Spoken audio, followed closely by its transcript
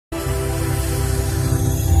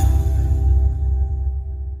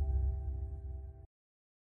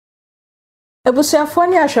Ebusuafo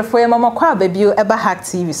ni ahwefo ye mama kwa babio eba Hack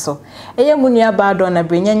TV so. Eye munua ba do na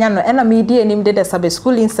brenyanya no ena media enim de Sabe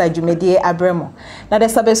School Inside Jumedie abremo. Na de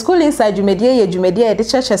Sabe School Inside Jumedie ye Jumedie ye de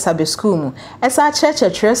cheche Sabe School mu. Esa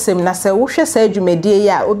cheche tresem na se wo hwe sa Jumedie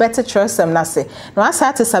ya obete tresem na se. Na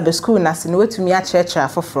asa te Sabe School na se no wetumi a cheche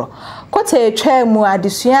afoforo. Kota etwa mu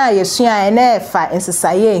adesua yesua ene fa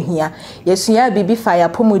ensesaye ehia. Yesua bibi fa ya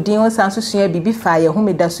pomudin onsanso sua bibi fa ya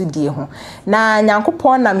homeda so die ho. Na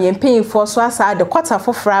Nyankopon nam yempanyifo so asa de kwata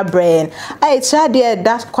fofra brain ai tia de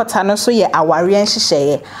that kwata no so ye aware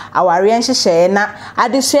nhyehyeye na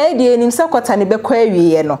adesua de enim se kwata ne bekọ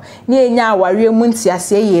awiye no ne enya aware mu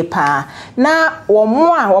ntiase ye pa na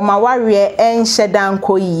womo a womaware enhyeda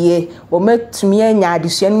nko yiye wometumi enya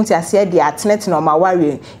adesua mu ntiase de atenete na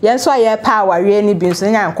womaware yenso aye pa aware ni bi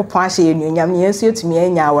nso Nyankopon ahye yenuonyam yenso yetumi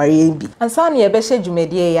enya aware bi ansa ne ye behye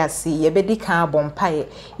dwumedie yasi ye bedi kan abompaye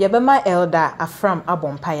ye bema elder Afram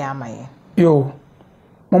abompaye amaye yo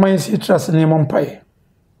mama yesi trust ne mompaye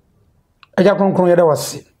eja kronkron yede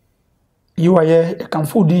wase yiwaye e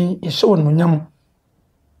kanfodi e hye won nyam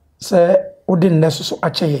se odi nneso so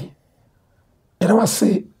acheye yede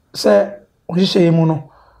wase se ohihye mu no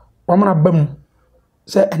wamana bam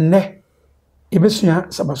se enne ebesua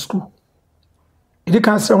Sabe School idi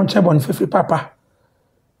kan se on chebon fefe papa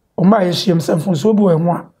o ma yehiem se mfonso bi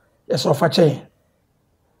wo a yeso fa cheye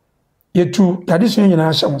yetu yadesua nyina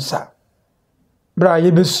ahye wonsa bra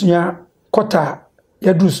yebesua kota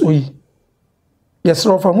yadrus oyi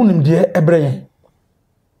yesro fa hunim de ebreyen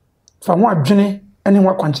fa ho adwene ene ho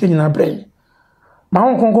akwanche nyina breyen ma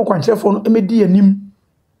ho konko kwanche fo no emedi anim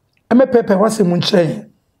emepepe wasemu nkyerɛ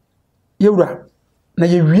yewura na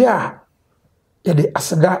yewie a yede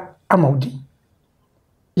aseda amaudi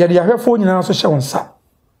yede yahwefo nyina so hye wonsa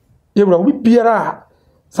yewura obi biara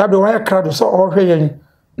sabe wa yakrado so ohwe yen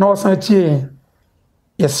na osan tie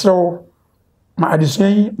yesro ma adesua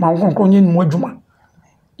yi ma nkonko nyi mu adwuma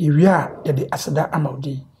yewie a yede aseda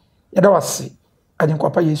amaudi yeda wase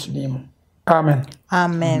adenkwapa Yesu nim amen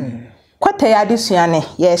amen kwata ya adesua ne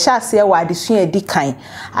ye hye ase wa adesua edikan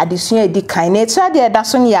na etra de da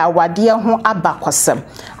so ne ya awade ho abakosem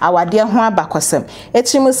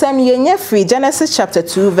etrimusem yenye free Genesis chapter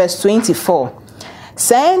 2 verse 24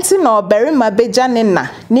 senti na oberima beja ne na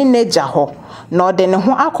ne neja ho na ode ne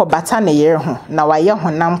ho akobata ne yere ho na waye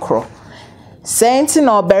honam kro senti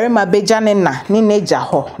na oberima beja ne na ne neja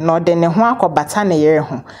ho na ode ne ho akobata ne yere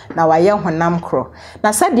ho na waye honam kro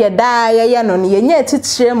na sade da ye no ne yenye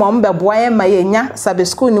etitire mo mbeboa ye ma yenya Sabe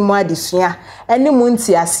School ni mu adesua ene mu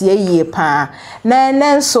ntiase yie pa na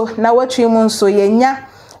enenso na watwi mu nso yenya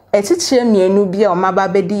etitire mienu bia omaba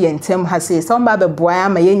bedi yentem ha se so mba beboa ya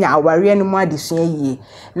ma yenya aware ni mu adesua yie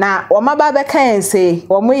na omaba be kan se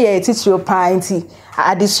omo ye etitire pa nti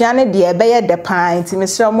adesua ne de ebeye de pa nti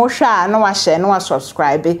mesre omo hwa na wa share na wa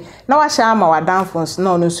subscribe na wa share ma wadanfons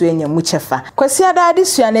na ono so enya mu chefa kwasi ada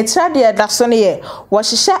adesua ne tra de da so ne ye wo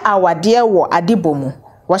hyehyɛ awade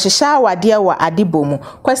wo adebomu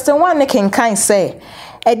question 1 ne kenkan say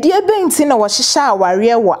edie benti na wo hyehyɛ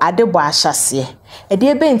aware wo adebo ahyase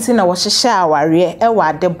edie benti na wo hyehyɛ aware e wo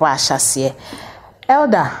adebo ahyase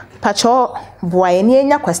elder pacho boy ni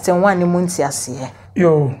enya question 1 ne mu ntiase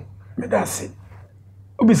yo medase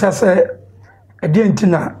obisa se edie enti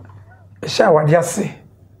na hyehyɛ awade ase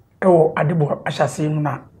e wo adebo ahyase mu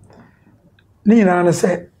na ni nyina ne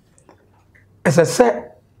se esese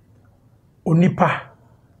onipa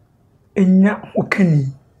enya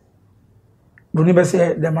okani doni be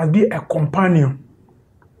say there must be a companion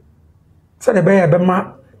so the be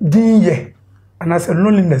ma dinye and as a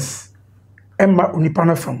loneliness emma onipa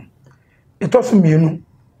na fam itoso mienu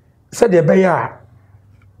so the be ya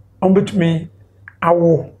on betumi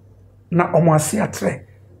awo na omo ase atre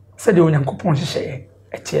so the Onyankopon hyehye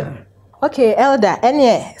etie no okay elder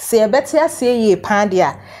ene se ebete ase ye pan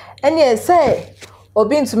dia ene say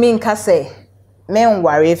obi ntumi nka say men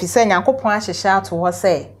ware fi say Nyankopon ahyehye ato ho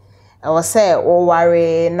say o say o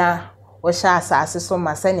ware na o sha asase so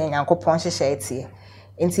ma say Nyankopon hyehye etie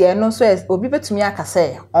enti eno so obi betumi aka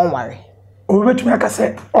say on ware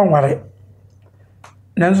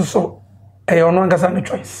nanso so e ono ngasa no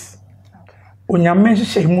choice onyame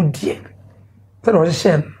hyehye mu die say o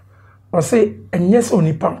hyehye o say enyes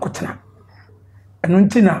onipa nkotena eno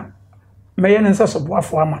ntina meye nsa so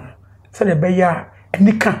boafo ama say de be ya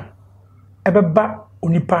enika ebeba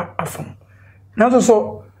onipa afom nanso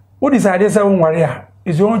so what decide say won ware a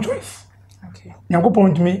is your own choice okay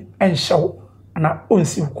Nyankopon ntumi enhyew na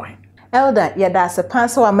onsi kwan Elder, yada se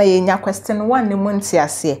panso ama yenya question 1 ne munti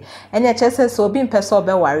ase. Enye chese so obi mpese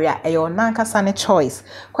obeware a eyo nankasa ne choice.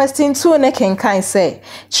 Question 2 ne kenkan say,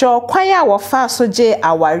 cho kwan a wo fa so je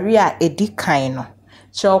aware a edi kan no.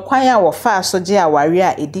 Cho kwan a wo fa so je aware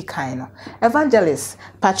a edi kan no. Evangelist,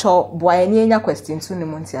 pacho boa yenya question 2 ne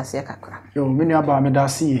munti ase kakra. Yo, mini aba me da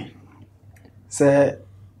see. Se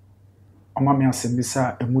oma me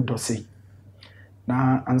asembisa emu dose.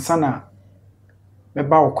 Na ansana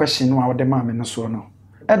meba o question no a wode ma me no so no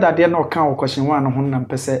eda de no kan o question 1 no ho na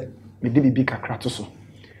mpese me di bibi kakra to so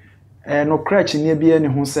no crutch ne bia ne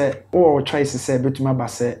ho se o choice se betuma ba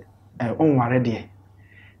se onware de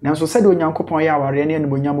nanso se de onyankopon ya aware ne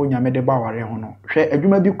animonyam onyame de ba aware ho no hwe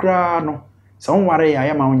adwuma bi kra no se onware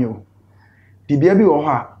ya ma onye o di bia bi wo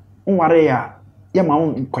ha onware ya ma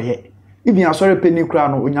on koye ibi asore peni kra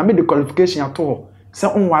no onyame de qualification ato se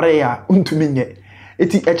onware ya untumi nye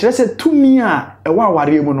eti ekyerese tumi a ewa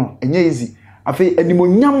aware mu no enye easy afi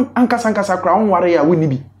animonyam ankasa kra onware ya woni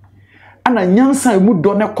bi ana nyansa emu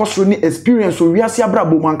do ne kosoro ni experience o wiase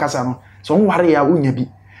abrabo mu ankasa no so onware ya wonya bi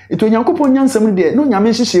eti onyankopon nyansa mu de no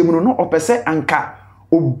nyame hyehye mu no opese anka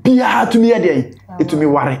obia tumi ye de etumi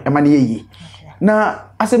ware ema ne yeyi na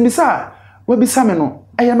asembisa wabisa me no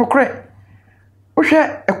eye no kre ohwe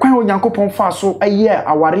ekwan onyankopon fa so eye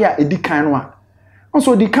aware a edikan no a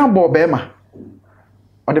onso edikan bo be ma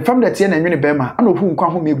o the family tie na nwene bema ana ohu nkwa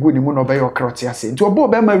ho megu ni mu no be yo kroti ase nti obo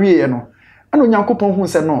bema wiye no ana onyankopon hu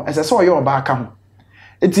se no ese se oye oba aka ho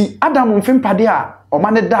enti adam mfempade a o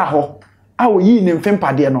ma ne da ho a oyi ne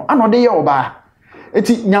mfempade no ana ode ye oba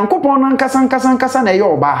enti nyankopon na nkasa na ye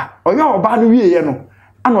oba oye oba no wiye no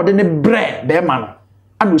ana ode ne bre bema no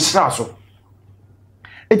ana osira so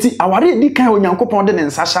enti aware di kan onyankopon de ne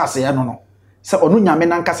nsa hya ase ye no se onu nyame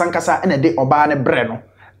na nkasa ene de oba ne bre no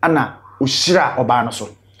ana oshira oba no so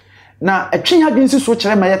na etwe hadwinsi so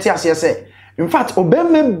kire ma yete ase se in fact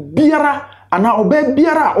obema biara ana oba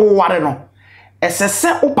biara o ware no esese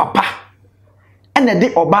o papa ene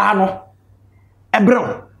de oba no ebrew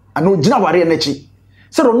ana ogina ware na chi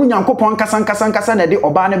se ro no nyankopon nkasa na de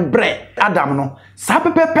oba ne bre adam no sa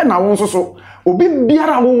pepepe na won so obi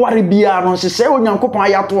biara wo ware biara no hyehyɛ onyankopon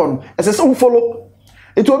ayato no esese wo follow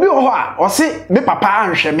eto obi ho a o se me papa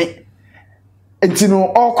anhwɛ me enti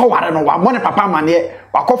no okoware no wa mo ne papa mane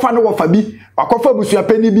wakofa no wofa bi wakofa busua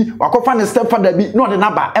pani bi wakofa ne stepfather bi no de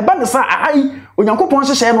naba eba ne sa ahai onyankopon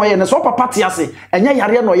hyehye no ye ne so papa te ase enye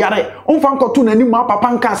yare no yare onfa nkoto na nimu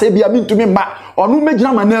papa nka ase bia mi ntumi mba onu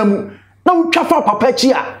megina manamu na wutwafa papa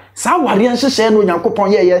chi a sa ware hyehye no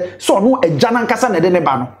onyankopon ye so no agya na nkasa na de ne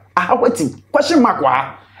ba no ahawati question mark wa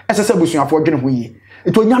esese busuafo dwene ho yi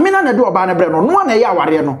eto nyamena na de oba na bre no no na ye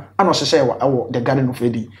aware no ana hyehye wo the garden of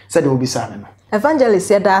Eden said obi sa no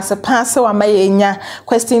Evangelist yada ase panse wa mayenya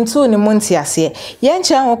question 2 ni munti ase ye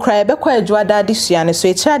nche ho kra be kwa adwa da adesua ne so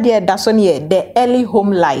ekira de da so ne the early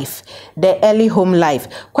home life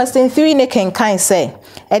question 3 ne kenkan say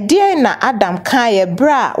ede na adam kan ye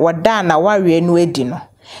bra wada na ware nu edi no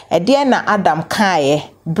ede na adam kan ye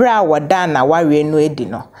bra wada na ware nu edi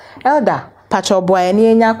no elder pacho boy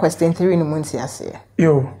ne enya question 3 ni munti ase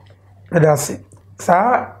yo edase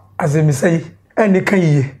sa azemisai eni kan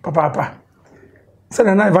yiye papa said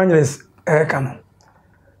an evangelist kano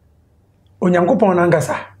onyankopon na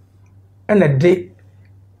ngasa ene de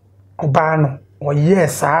oba no o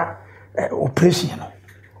yes operation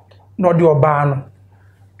no de oba no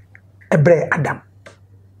ebre adam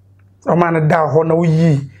so man da ho na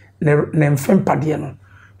oyi ne mfempade no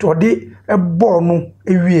to de ebo no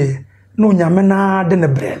ewie no nyame na de ne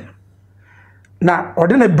bre na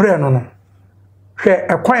ode ne bre no no hwe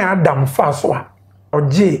ekwan adam fa so a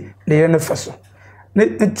oje ne ye ne feso ne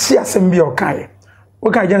ti asem o kai o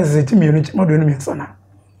ka Genesis ti mienu ti modo enu so na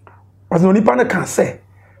ozo nipa na kan se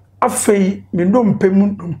afei me dompe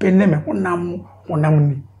ne me honam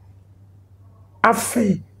ni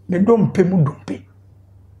afei me dompe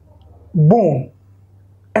bone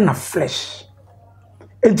and a flesh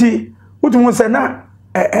enti utumo se na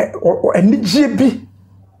enije bi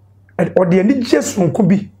o de enije sonko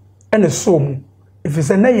bi ene so mu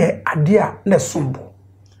ifise na ye ade a na sombo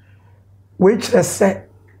which say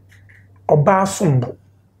oba sombo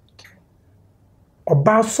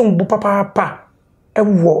papa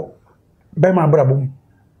ewo be ma brabo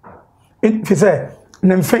if you say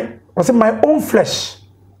nemfe o say my own flesh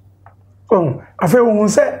so afi won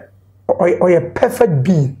say o ye perfect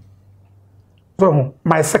being so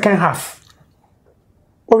my second half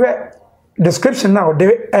over description now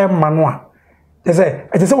de manual they say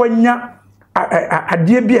it is wanya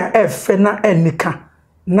adie bi a efe na enika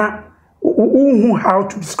na how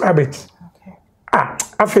to describe it. Okay.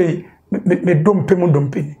 Afi me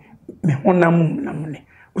dompe me honam namne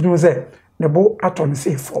wotu se ne bo aton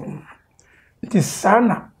se form nti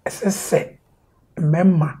sana esese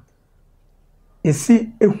memma esi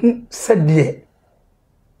ehu sede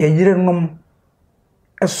yeyire nom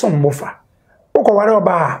esombofa ukọ ware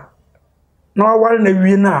oba na ware na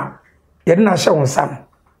wie na yede na hye wonsam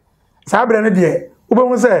saa bre ne de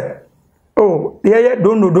ubehu se oh ye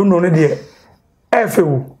dondo ne de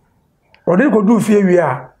efewu odi ko du fie wie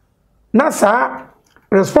a na saa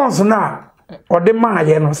response na odi ma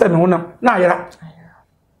ye no se ne honam na ayera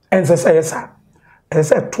ense se yesa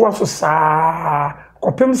ense to so saa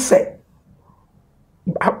kopem se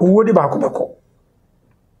wodi ba ko beko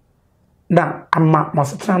na ama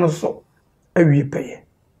masetra no so awie peye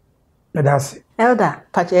medase elder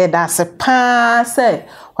pache dase pa se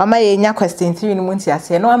wama ye nya question 3 no munti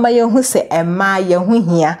ase no wama ye hu se ema ye hu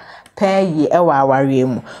hia paye ewa aware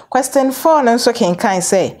mu question 4 no so kenkan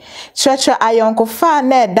se church ayonko fa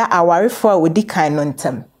na da awarefo a wodi kan no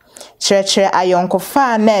ntem church ayonko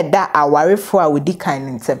fa na da awarefo a wodi kan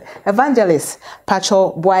no ntem evangelist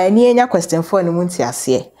pacho boy ni nya question 4 no munti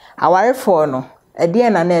ase awarefo no ede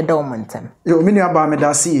na na eda omuntem yo mini aba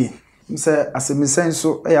medase se asemisen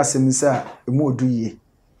so asemisa emu oduye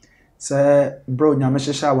se bro nyame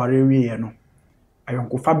hyehye aware wiye no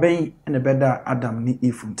ayonkofa ben ene beda Adam ni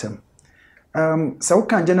Eve ntem se wo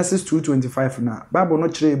kan Genesis 2:25 na Bible no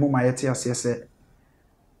kire mu mayete ase se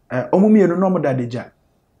omumienu no modadeja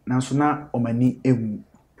nanso na omani emu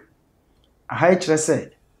aha kire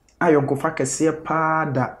se ayonkofa kese pa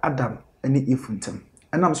da Adam ni Eve ntem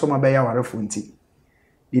enam so mabe ya aware fonti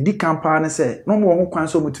Didi kampa ne se no mo ho kwan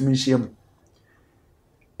so mutumi nhyiam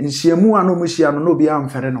nhyiamu ano mo hyia no no bia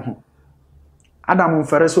amfere no ho Adam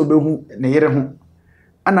mfere se obehu ne yere ho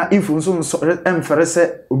ana Eve nso emfere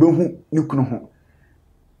se obehu ne kunu ho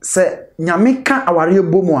se nyame ka aware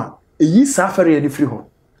bomu a eyi sa afere ye ne firi ho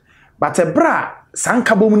but ebra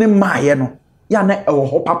sanka bomu ne maaye no ya na ewo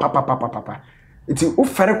ho papa iti o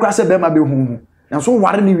fere kwa se be ma be hu nanso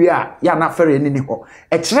ware ni wi a ya na fere ni ho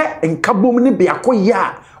e kire nkabom ni biako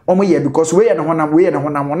ya omo ye because we ye ne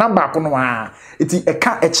honam ba ko no a iti e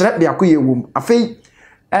ka e kire biako ye wom afei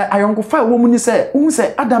ayonko fa wom ni se hu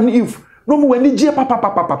se Adam ni Eve no mu wani gie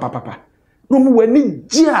papa no mu wani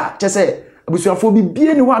gie a chese abusuafo bi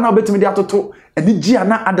bie ni ho na obetimi de atoto ani gie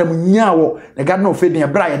na Adam nya wo na ga na ofedi e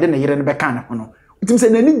bra ye de ne yere ne be kan ho no itim se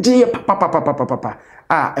na ni gie papa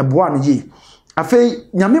eboa no ye afei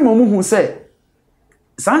nyame mo hu se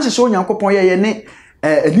sanhye onyankopon ye ne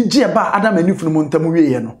anigye ba Adam anifunu mo ntam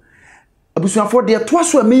wiye no abusuafo de to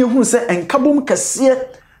aso ameye hu se enkabom kase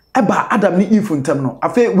eba Adam ni Eve ntam no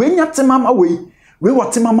afi we nya temama we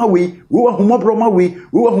wotemama we ahumobrom we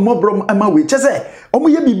ahumobrom ama we chese omo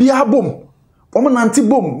ye bibia bom omo nanti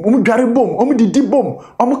bom omo dware bom omo didi bom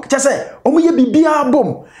omo chese omo ye bibia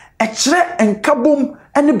bom e kire enkabom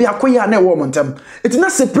ene biakoya na e wo mo ntam etina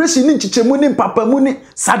separation ni nchichemu ni papa mu ni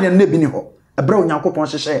sade na bi ni ho ebra onyankopon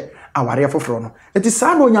hyehye aware foforo no eti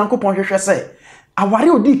saa na onyankopon hwehwe se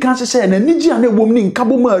aware odi kan hyehye na nigi ana ewom ni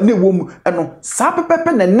nkabom a na ewom eno saa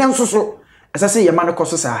pepepe na nenso so esese ye ma ne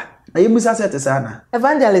koso saa na ye musa se te saa na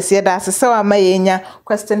evangelist ye da se wa ma ye nya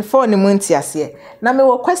question 4 ni munti ase na me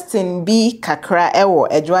wo question bi kakra ewo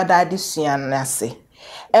edwada adesuan na ase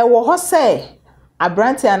ewo ho se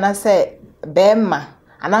abrante ana se bema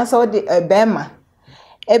ana se odi bema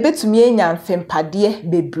ebetumi enya mfempade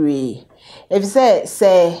bebre if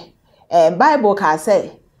say Bible ka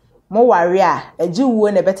say mo ware a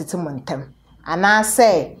ajiwuo na betete mo ntem ana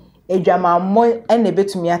say edwamammo ene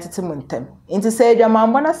betumi atete mo ntem nti say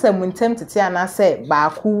edwamammo na say mo ntem tete ana say ba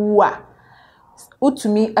ku a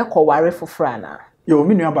utumi ekoware foforo ana yo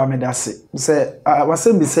minu aba medase say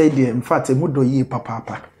wasem bi say de in fact emudo yi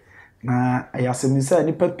papa na ayasem bi say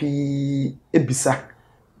ni papi ebisa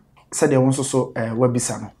say de won so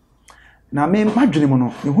wabisa no na me madwene mu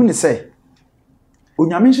no mehu ni say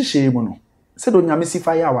onyame hyehye mu no se do onyame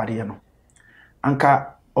sifa ya aware no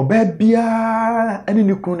anka oba bia ene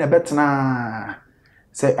ne kunu na betena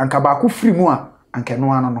se anka ba ko firi mu a anka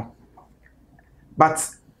no ano no but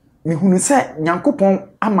mehunu se nyankopon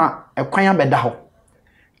ama ekwan abeda ho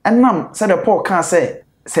enam se de Paul kan se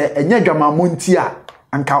enya dwamammo nti a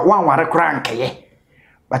anka wanware kora ankaye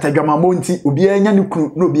but adwamammo nti obi enya ne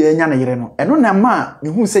kunu no obi enya ne yere no eno na ma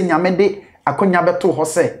mehu se nyame de akonya beto ho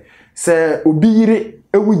se obi yire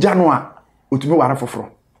ewugya no a otumi ware foforo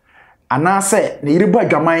ana se ne yire ba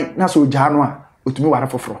adwaman na so ogya no a otumi ware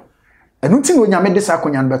foforo enu ti no nyame de sa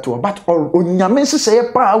akonya no beto but onyame hyehye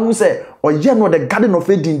pa hu se oye no the garden of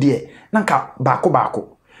Eden de na nka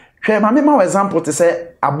baako hwe ma me ma example te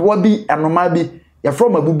se aboa bi anoma bi ya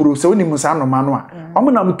from abuburo se woni musa no ma no a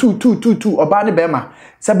omo nam tu oba ne bema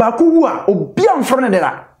se ba ko wu a obi amfro ne de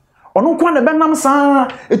la ono kwa ne benam sa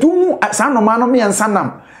etu mu sa no ma no me ensa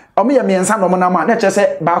nam omo ye me ensa no mo nam a na che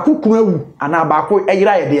se ba ko kun awu ana ba ko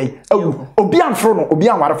eyira ye de awu obi amfro no obi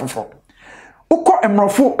anware fofo ukọ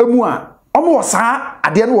emrofo emu a omo wo saa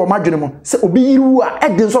ade no wo madwene mo se obi yiru a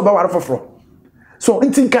ede so ba ware fofo so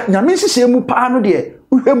ntinka nyame hihye mu pa no de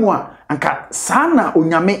uhwemu a anka saa na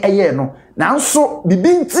onyame eye no nanso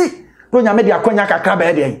bibinti no nyame de akonya kakra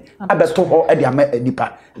ba de abeto ho de ama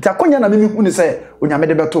nipa nti akonya na memi hu ni se onyame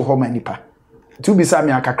de beto ho ma nipa tu bi sa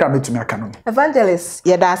me akakra metumi aka no Evangelist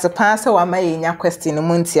ye da asepa se wa ma yenya question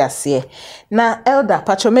mu nti ase na elder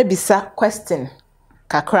pacho mebisa question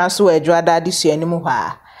kakra so adwada de suanimu hɔ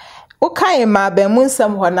a wokae ma ba mu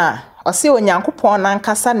nsɛm hɔ na ɔse onyankopɔn na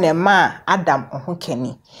nkasa ne ma Adam ho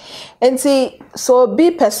kani enti so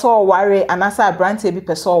bi person ware anasa abrante bi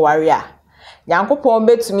person ware a nyankopɔn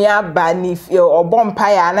betumi aba ni obompa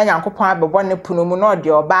ya na nyankopɔn abebɔ ne puno mu na ɔde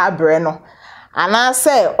ɔba abre no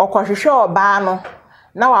anase ɔkɔhwehwɛ ɔba no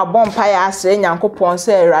na wabompa ya asre nyankopɔn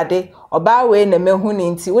sɛ Awurade ɔba we na mehu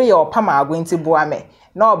ni nti we ye ɔpama agwo nti boa me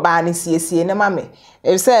na ɔba ne siesie ne ma me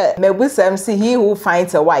say mebusam see he who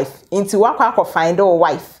finds a wife nti wakwa find a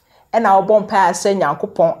wife and our bompa asre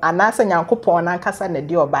nyankopɔn anase nyankopɔn na nkasa na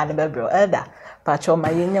di ɔba ne bebro elder pacho ma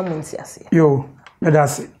yenya mu nti ase yo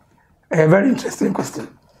that's it. A very interesting question.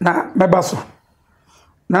 Na mebaso.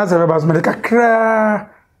 Na za mebaso me kakra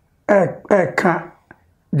ka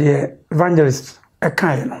the evangelist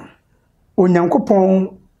ka ye no.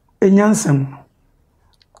 Onyankopɔn enyansam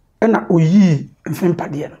na oyi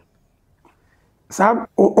mfempade no. Sa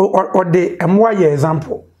o de emwa ye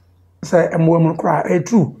example. Say emwa mu kra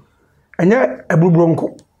true. Enye aburuburo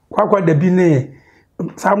nko. Kwakwa da bi ne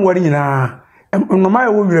sa mwari nyina nnoma ye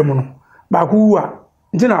wo wire mu no. Ba ku wu a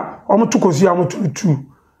ntina omo tukosu ya motutu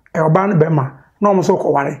oba ne bema na omo so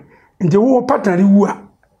koware nti wo partner wu a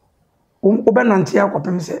obe nante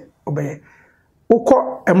akopem se obe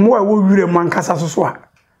ukọ emo a wo wire mu ankasa so a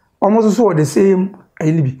omo so the same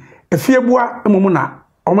ayini bi efie bua emomu na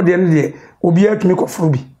omo de ne de obi atumi kofuru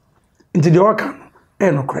bi nti de oka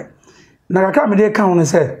no kre na kaka me de ka ho ne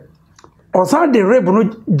se osan de rib no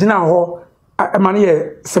gina ho emane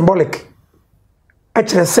ye symbolic a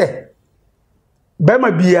kire se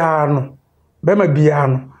bema biya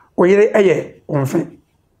no oyire eye onfen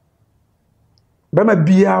bema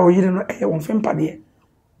biya oyire no eye onfen pade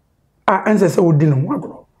a ense se odi no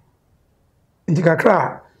agro nti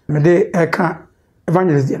kakra me de eka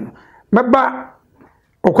evangelist de no meba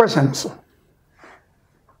o question so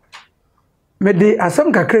me de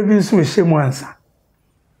asem kakra bi nso hye mu ansa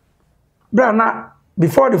bra na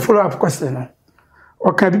before the follow up question no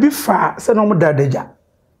o ka bibi fa se no mo dadaja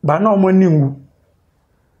ba na o mo ningu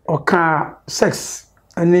oka sex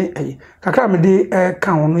ani kakra me de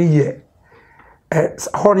ka hono ye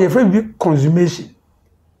hono ye fa bi consummation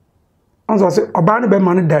onzo se oba ne be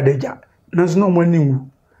ma ne dadaja nanso no mo ningu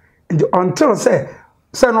until say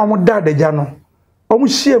no mo dadaja no o mo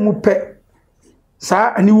hie mu pe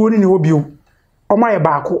sa ani woni ne obio o ma ye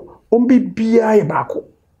baako o bi bia ye baako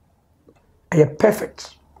ye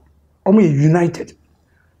perfect o mo ye united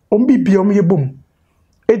o bi bia o mo ye bom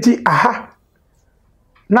eti aha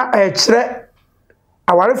na kire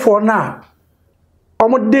awarefo na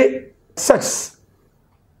omode sex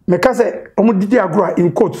meka se omodidi agro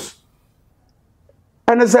in quotes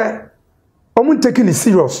and say omo taking it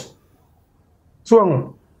serious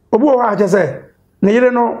so obu o ha say ne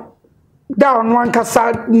yire no da onu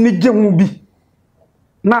ankasa ni gemu bi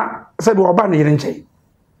na se be oba ne yire nche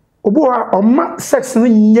obu o oma sex no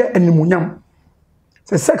nye animunyam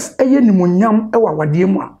se sex eye animunyam e wa wade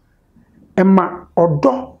mu a emma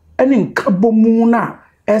odo eni nkabomu na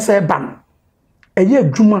ese ban eye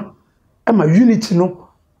adwuma ama unity no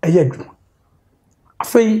eye adwuma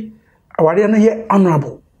afei aware no ye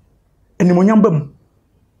honorable eni monyam bam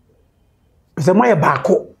se moye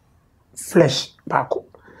baako flesh baako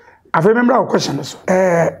afei member our question so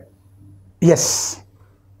yes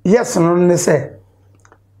no ne say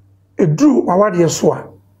edru awade so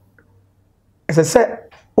a se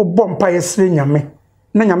obompa yesre nyame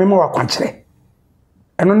na nyame ma wakwankyere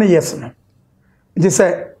eno ne yes no nti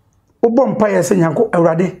se obompa yese nyanko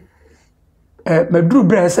Awurade maduru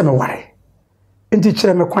bra yese me ware nti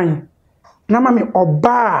kire me kwan na ma me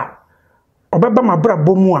obeba mabra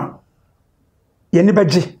bomu a ye ni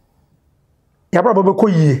beje ya bra bobe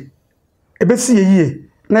koyie ebesi yie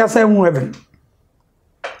na ya say hu heaven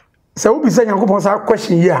se obi se nyanko pon sa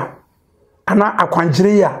question yi a ana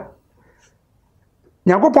akwankyere yi a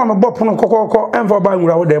nyanko pon no bopono kokoko enfa ba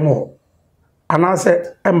nwura wo dem ho ana se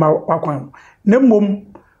emma wakwan na mmom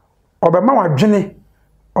obema wadwene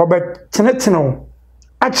obetene wo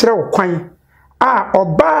a kire wo kwan a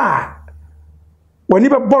oba wani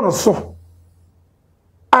bɛbɔ no so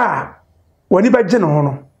a wani bɛgye no ho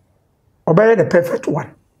no ɔbɛyɛ the perfect one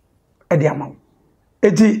ɛde ama wo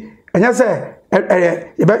eti enya sɛ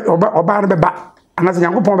ɔba no bɛba anase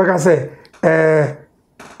Nyankopɔn bɛka sɛ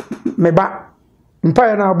meba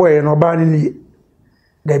mpae na abɔyɛ no ɔba no nie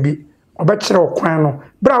dabi ɔbɛkyerɛ wo kwan no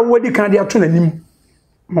bra wo di kan de ato n'anim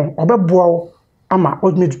no ɔbɛboa wo ama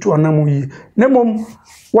ɔdme tutu ɔnam yi na mom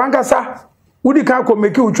wankasa wodi kan ko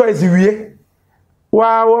make wo choice wie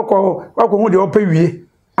wa hu de opa wie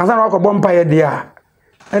ansa na wakɔ bompa ye de a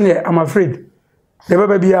ene I'm afraid the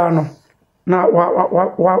baba bia no na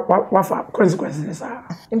wa fa consequences sa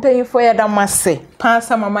mpanyifo ya da mase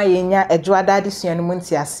pansa mama yenya adwada adesua no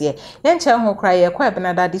munti ase ye nche ho kra ye kwa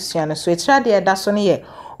benada adesua no so etira de da so ne ye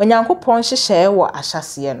onyankopɔn hyehyɛ wɔ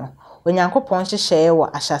ahyase no onyankopɔn hyehyɛ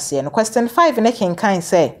wɔ ahyase no question 5 ne kenkan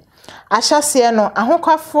say ahyase no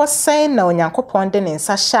ahokafo sen na onyankopɔn de ne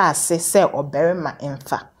nsa hyɛ ase sɛ oberema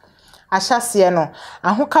emfa ahyase no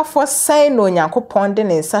ahokafo sen na onyankopɔn de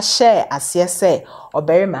ne nsa hyɛ ase sɛ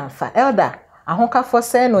oberema emfa elder ahokafo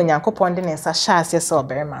sen na onyankopɔn de ne nsa hyɛ ase sɛ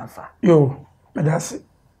oberema emfa yo medase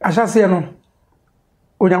ahyase no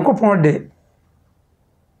onyankopɔn de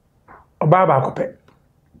obaba akopɛ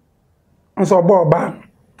nso oba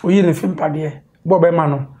oyi ne fimpade bo bema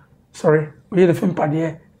no sorry oyi ne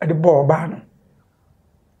fimpade ade bo oba no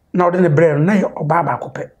na ode ne brɛ no na ye obaba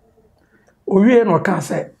akopɛ owie no ka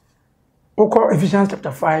sɛ okɔ Ephesians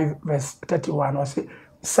chapter 5 verse 31 o say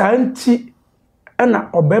santi na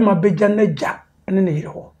obema begya naja ne ne yire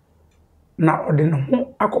ho na ode ne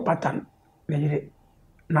ho akopatan ne yire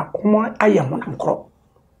na omo ayɛ honam kro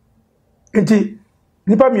enti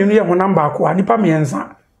nipa mienu yɛ honam baako a nipa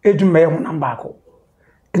miensa edwuma yɛ honam baako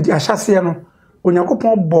enti ahyase no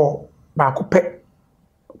onyankopɔn bɔ baako pɛ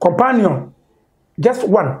companion just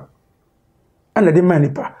one and the man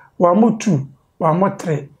nipa wa mo 2 wa mo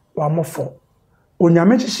 3 wa mo 4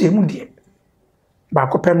 onyame hyehyɛ mu die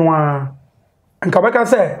baako pɛ no a nka bɛka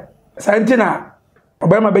sɛ santi na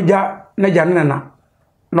obama begya na gya ne na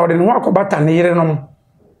ɔde ne ho akɔbata ne yire no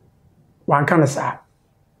wanka ne saa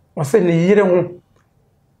ɔsɛ ne yire ho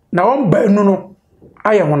na on ba enu no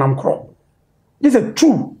ayɛ honam kro is a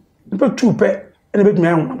 2 nipa 2 pɛ ene betumi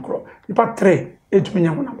ayɛ honam kro nipa 3 etumi nya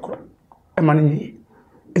honam kro e ma ne yi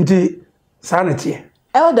nti saa na tie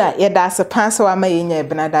elder ye da se pansa wa ma yenya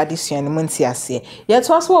benada adesua no munti ase ye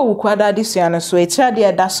to so wo kwada adesua no so etira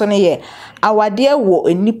de da so ne ye awade wo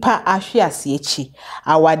onipa ahwe ase echi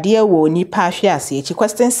awade wo onipa ahwe ase echi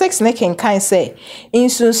question 6 ne kenkan say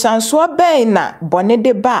insunsanso ben na bone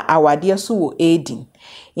de ba awade so wo edin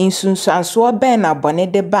insunsanso ben na bone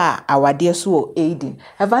de ba awade so wo edin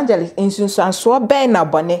evangelist insunsanso ben na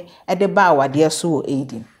bone e de ba awade so wo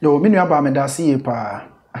edin yo me nua ba me da se ye pa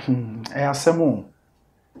asemo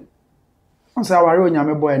onse aware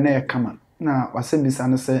onyame boy na e kama na wasem bisa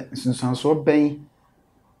no se insunsanso ben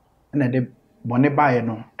na de bone bae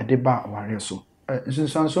no e de ba aware so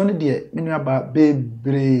insunsanso ne de me nua ba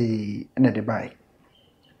bebre na de bae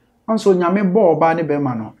onso nyame bo oba ne be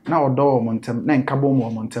ma no na odo mo ntem na nka bo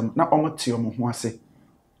mo ntem na omote omo ho ase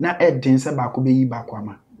na edin se ba ko be yi ba ko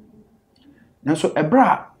ama nanso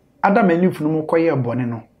ebra adam anifunu mo koye bone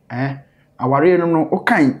no aware no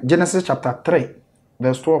okan Genesis chapter 3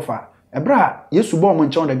 verse 12 ebra yesu bo mo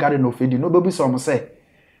nche on the garden of Eden no bebu se omo se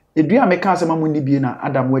edua meka asema mo ni bie na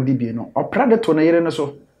adam wadi bie no oprade to na yere no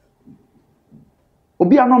so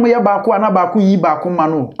obi anom ye ba ko ana ba ko yi ba ko ma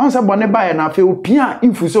no on se bone ba ye na afi opia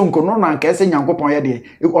infuso nkono na nka ese Nyankopon ye de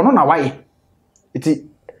ono na waye eti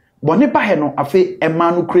bone ba he no afi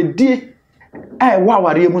ema no kredie wa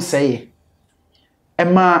aware mu seye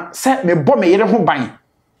ema se me bo me yere ho ban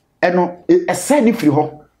eno ese ni firi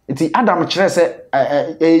ho eti adam kire se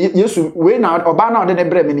yesu we na oba na ode ne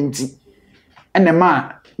bre me nti ene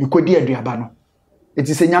ma mikodi aduaba no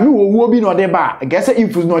eti se nyame wo wuo bi na ode ba ga se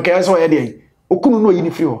infuso no ka ese o ye de okunu no yi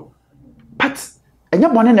ni firi ho but enya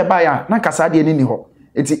bone ne ba ya na kasa de ni ho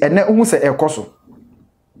eti ene ohu se ekoso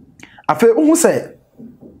afa ohu se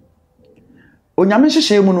onyame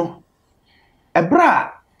hyehye mu no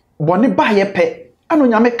ebra bone ba ye pe ana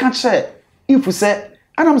onyame ka kye ifu se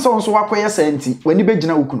anam so nso wakoye senti wani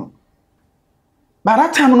begina okunu ba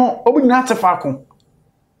that time no obunyina atefa ko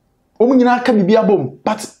omunyina aka bibia bom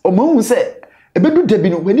but omahu se ebedu debi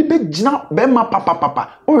no wani begina be ma papa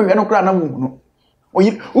ohwe no kra na wu no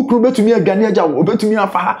oyi ukuru betumi agane agya wo obetumi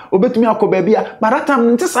afa ha obetumi akọ ba bia but that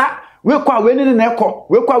time ntisa we kwa we ni na ekọ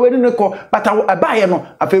we kwa we ni ekọ bata abaye no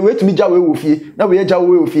afa we tumi gya we wo fie na we gya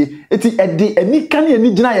we wo fie eti ede anika ne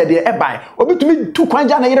ani gina ye de ebae obetumi tu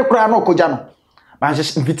kwanja na yire kura na okogya no ba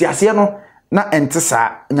invitiase no na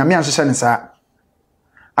entesa nyame anhyehyɛ ne saa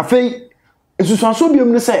afei esusuanso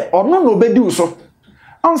biom ne sɛ ɔno no obedi uso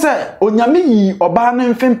on sɛ onyame yi oba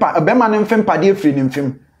ne mfempa bema ne mfempa de afiri ne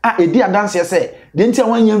mfem a edi adanse sɛ de ntia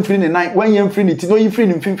wanya mfiri ne nan wanya mfiri ne ti no yi firi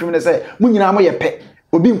ne mfemfem ne sɛ munyina mo ye pɛ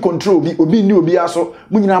obi control obi ni obi aso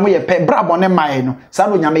munyina mo ye pɛ bra bone mae no saa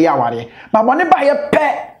no onyame ya aware ba bone ba ye pɛ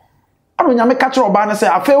aro onyame ka kyerɛ oba ne sɛ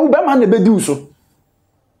afei wo bema na bedi uso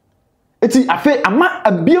eti afei ama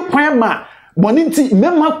abie kwan ma bone nti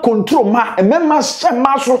mema control ma mema hyɛ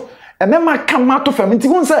ma so mema ka ma to fam nti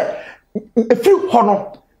hun sɛ efiri hɔ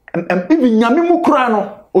no ebi nyame mu kura no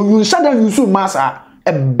oyunhyɛ da yunsu ma saa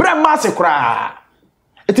ebre ma se kura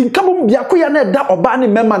eti nkamo bia ko ya na da oba ne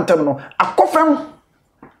mema ntam no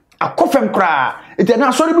akofem kura eti na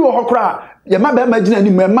asori bi wo hɔ kura ye ma ba ma gina ni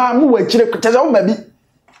mema mu wa kire kyese wo ma bi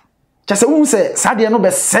kyese wo sɛ sade no be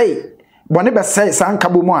sɛe bone be sɛe san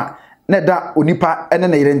kabo mu a na da onipa ene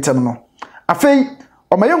na yire ntam no afei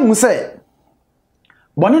omaye hu sɛ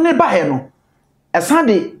bone ne ba he no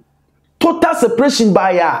esade total separation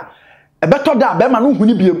by ya ebeto da be ma no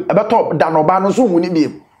huni biem ebeto da no ba no so huni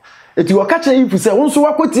biem eti wo ka kire yifu se won so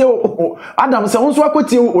wakotie Adam se won so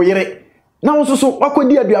wakotie oyire na won so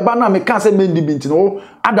wakodi aduaba na me ka se mendi binti no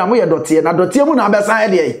Adam ye dotie na dotie mu na abesan ye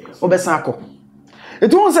de obesan akọ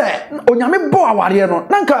eti won se onyame bo aware no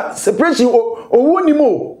na nka separation owo ni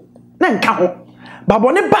mo na nka ho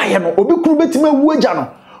babone ba ye no obi kuru betime awu agya no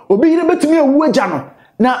obi yire betime awu agya no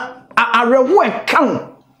na areho e kan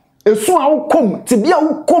esu a wokom tibia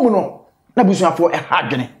wokom no na busuafo e ha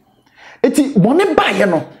adwene eti bone baye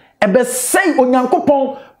no ebe sei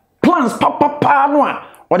onyankopon plans papa no a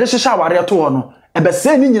ode hyehya aware to ho no ebe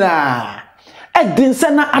sei ni nyina edin se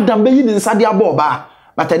na Adam be yi ni nsade aboba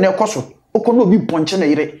bata na ekoso okono obi ponche na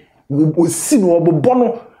yire osi no obobọ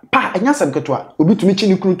no pa anya sam keto obi tumi chi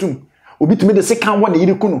ni krutum obi tumi de sekan wa na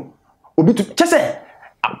yire kuno obi tu chese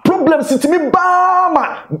problems timi ba ma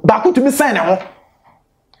ba ko tumi sign ne ho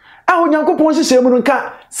a onyankopon hyehyɛ mu no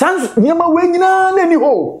nka sans nyama wanyina na ni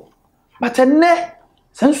ho batenne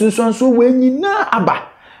sansunsunso wanyina aba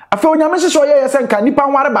afa onyame hyehyɛ ye yɛ nka nipa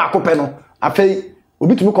nware ba ko pɛ no afei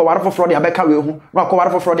obi tumi kɔ ware foforo de abɛka we hu na kɔ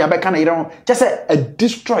ware foforo de abɛka na yire ho kyɛ a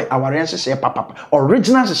destroy our hyehyɛ papa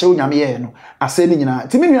original hyehyɛ onyame ye no asɛ ni nyina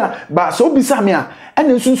timi nua ba so bisa me a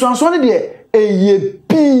ɛna sunsunso ne de eye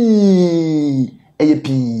pi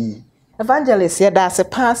Evangelist yeda se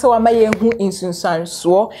pa se wa ma ye hu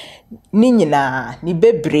insunsanso ni nyina ni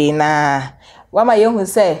bebre na wa ma ye hu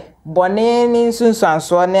se bone ni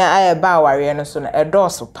insunsanso ne aye ba aware no so no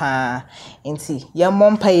edoso pa nti ye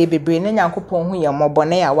mompa ye bebre ne Nyankopon hu ye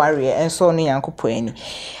mobone ya aware enso no Nyankopon ani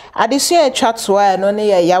adesua etwato no ne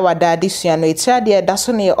ye yawada adesua no etira de da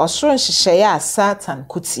so ne osoro nhyehyɛ ya Satan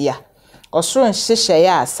kutia osoro nhyehyɛ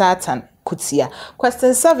ya Satan kutia.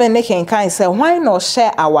 Question 7 ne kenkan say why no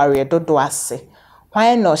share aware dodo ase?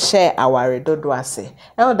 Why no share aware dodo ase?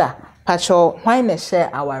 Elder Pacho, why no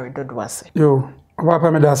share aware dodo ase? Yo,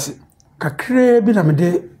 papa me dasi. Kakre bi na me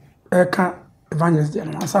de eka evangelist de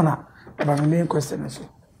no sana ba me main question so.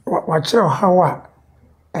 Wa kire how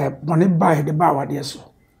a money buy the ba wade so.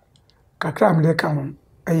 Kakra me de ka ho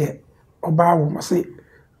eye oba wo ma say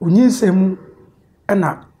onyinsem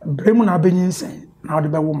na bremu na benyinsen na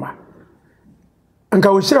ode be wo ma. Anka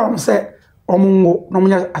wo hira om se omungo no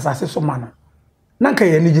munya asase so ma no na nka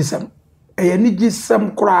ye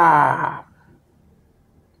nigisem kura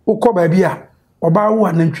ukọ ba bia oba wo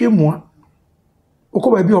anantwe mua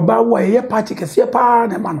ukọ ba bia oba wo ye party kese pa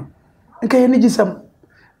na ma no nka ye nigisem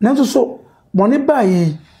nanso so moni ba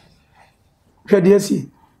yi hwede asi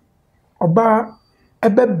oba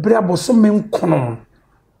ebe bre abosome nkono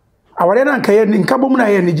aware na nka ye nka bom na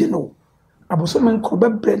ye nigi no abosome nkono be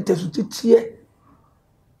bre ntesu titie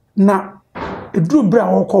na eduru bra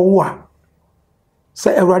wo a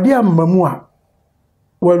se Awurade amamu a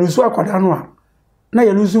walusu akwada no a na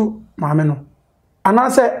yelusu maame no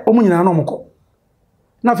ana se omunyina no mko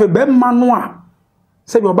na fe be ma no a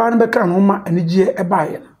se bi oba no be ka no ma anigye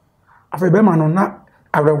ebaaye na afa be ma no na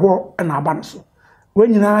awerehwo na aba no so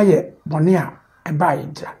wanyina ye bone a ebaaye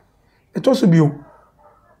dira etoso bio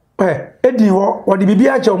edin ho wode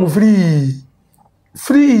bibia acha omu free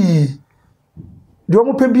de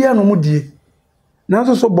omu pe bia no mu die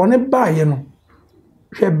nanso so bone baaye no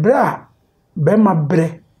hwe bra be ma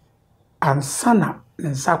bre ansana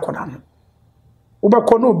nsa koda no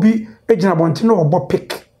ubakọ na obi ejina bonte na obo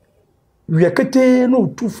pick wiekete na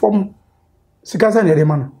otu fom sikasa ne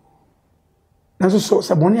rema no nanso so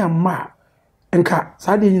se bone amma nka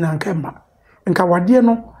saade nyina nka ma nka wade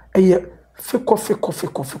no eye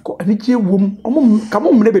feko ani gie wom omum ka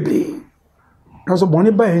mom ne bebre nanso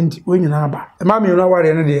bone ba enti we nyina ba e ma me no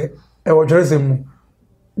aware no de e wo dweresem mu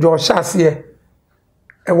jo hyase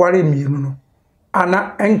e ware mienu no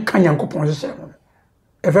ana enka Nyankopon hyehyɛ no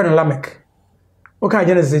e fe no Lamek o ka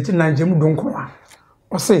Genesis 18:9 mu donko a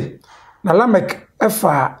o se na Lamek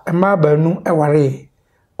efa ema baanu e ware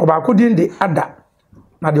obaako din de Ada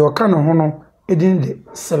na de oka no ho no edin de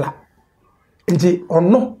Sela nti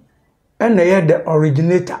ono ena ye the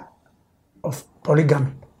originator of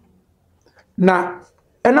polygamy na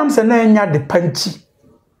enam se na enya de panchi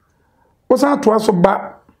o sa to aso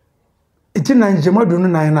ba 18:9 madunu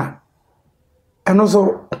nan na eno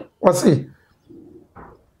so o se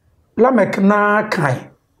Lamek na kai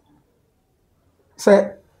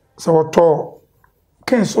se woto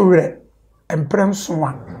ken so were empremso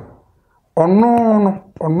a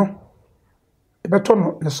ono ebeto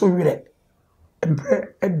no ne so were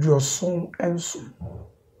empre adioson enso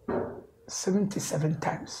 77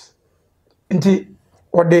 times nti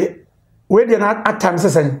ode we dey na at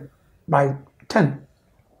times sen by 10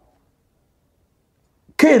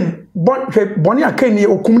 ken boni akan ye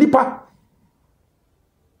okum nipa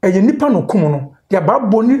eye nipa no kum no dia ba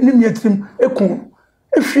boni ni miatrim ekun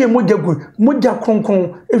ehwie moja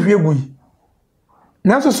kronkron ehwie gui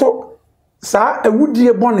nanso so sa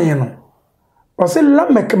awudie boni no o se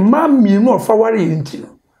Lamek ma mienu ofa ware enti no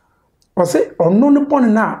o se ono ne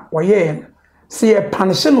boni na woye se ye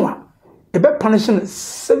punish no a e be punish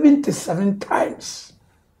 77 times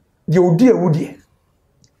de odi awudie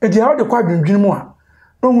e di how de kwa dwendwen mu a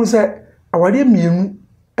no hu se aware mienu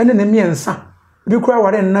ene ne miensa bi kura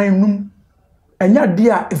ware nan num enya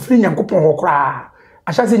dia efiri Nyankopon hokra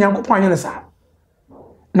ahyase Nyankopon anye ne sa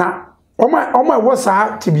na oma wo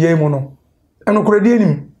sa tibie mu no eno kura die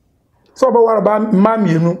nim so obawara ba ma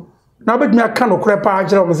mienu na obetumi aka no kura pa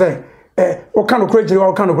agere o se o ka no kura gere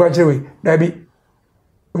o ka no kura gere we da bi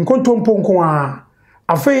nkontompo nko a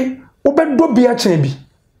afei obedo bi a chen bi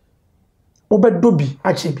obedo bi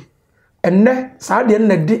a chen bi enne sa de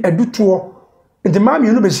na di adutuo nti ma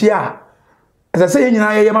mienu be hia asa se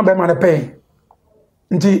yenyina ye ma be ma na pen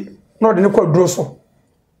nti no de ne kwa duro so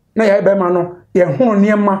na ye be ma no ye hono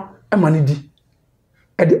niema e ma ne di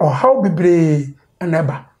e de how bibre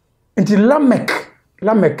eneba nti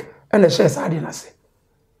Lamek ene hye saade na se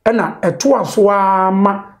ena eto aso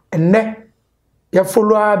ama enne ya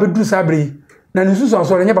follow abedu sabre na ne susu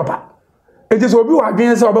aso nye papa enti so obi wa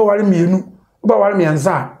adwen se obaware mienu obaware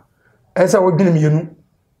miensa ese odwen mienu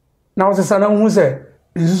na wo sesa na hu se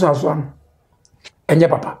ne susu aso am enye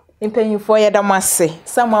papa Impanyifo ya da mase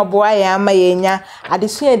samaboa ya ama yenya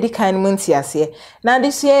adesua edikan mu ntiase na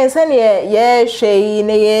adesua se ne ye hwei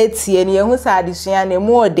ne ye tie ne hu sa adesua ne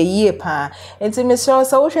mu ode yie pa enti mesro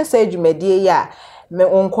so wo hwe sa adwumadie ya me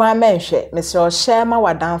onkwa menhwe mesro share ma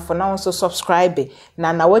wadanfo na so subscribe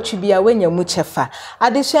na watchi bia wenya mu chefa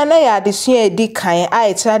adesua na ya adesua edikan a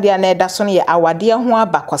etade na eda so ne ye awade ho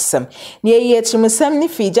abakosem ne ye chimusem ne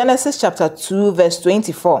fi Genesis chapter 2 verse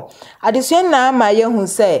 24 adesua na ma ye hu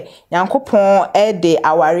se Nyankopon de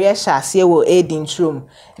aware hyase wo Eden trum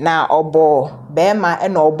na obo bema e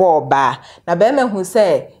na obo oba na bema hu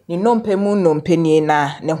se ni nompemu nompeni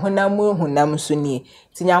na ne honam so ni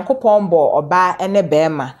ti Nyankopon bo oba ene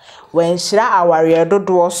bema wanhyira aware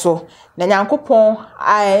dodo so na Nyankopon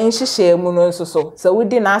a nhyehyɛ mu no so se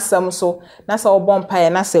wudi na asɛm so na se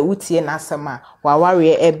obompa na se wutie na asɛm a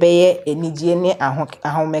waware ebeye enigye ne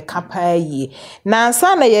ahomeka pa yi na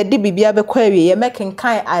ansa na ye de bibia bekwa awie ye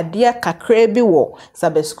mekenkan ade kakra bi wo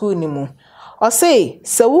Sabbath school ni mu o se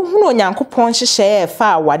wo hunu Nyankopon hyehyɛ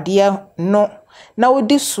fa awade no na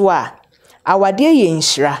wodi so a awade ye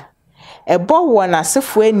nhyira ebo wo na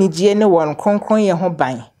sefo enigye ne won kronkron ye ho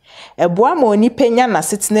ban eboa ma onipa nya na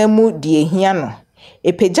setena mu die hia no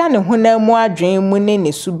epagya ne honam mu adwen mu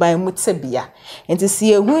ne suban mu tebia enti se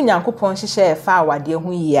ehu Nyankopon hyehyɛ fa awade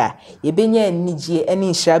ho yi a yebenya anigye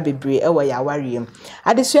ane nhyira bebre ewo ya awarem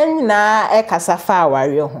adesua nyina ekasa fa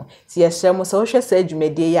aware ho ti yehye mu so hwɛ sa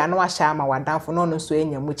adwumadie ya na wahya ama wadanfo no so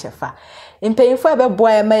enya mu chefa impanyifo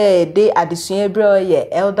ebeboa ema ye de adesua ebre ye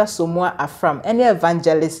Elder Somua Afram ene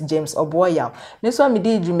Evangelist James Oboya ne so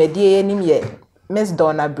amedi adwumadie ye nim ye Miss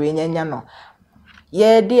Donna Brenyanya no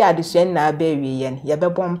ye de adesua na abewie ye ye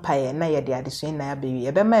bebɔ mpae na ye de adesua na abewie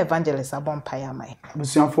ye be ma Evangelist abɔ mpae amai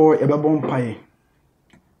abusuafo ye bebɔ mpae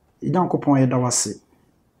Nyankopon ye da wase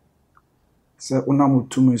se unam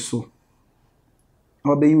utumi so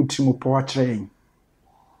obeyi utimi po wa kyerɛ yen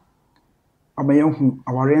abaye hu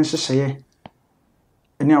aware nhyehyɛ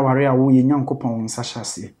ene aware a wo ye Nyankopon nsa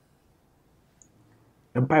hyase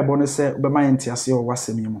mpaebɔ no sɛ wobɛma yɛ nteaseɛ wɔ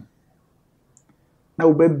w'asɛm yi mu na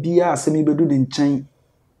woba biara asɛm yi bɛdu ne nkyɛn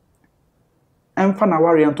ɛmfa na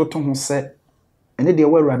wareɛ ntoto ho sɛ ɛne deɛ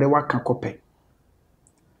Awurade waka kɔpɛ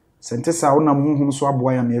sɛ nte sɛ wonam honhom so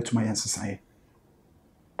aboa yɛ ma yɛatuma yɛ nsesaeɛ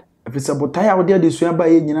ɛfiri sɛ botae a wode adesua ba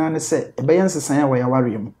yɛ nyinaa ne sɛ ɛbɛyɛ nsesaeɛ wɔ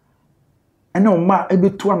yɛawareɛ mu ɛne wo mma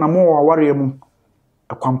ɛbɛtu anamo wɔ awareɛ mu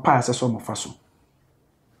ɛkwan pa a ɛsɛ sɛ ɔmofa so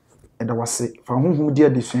ɛda wase fa honhom di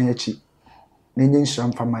adesua yɛ akyi na ɛnyɛ nhyira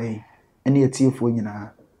mfa ma yɛn ɛne yɛtiefoɔ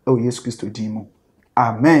nyinaa ɛwɔ Yesu Kristo din mu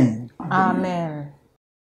amen Amen.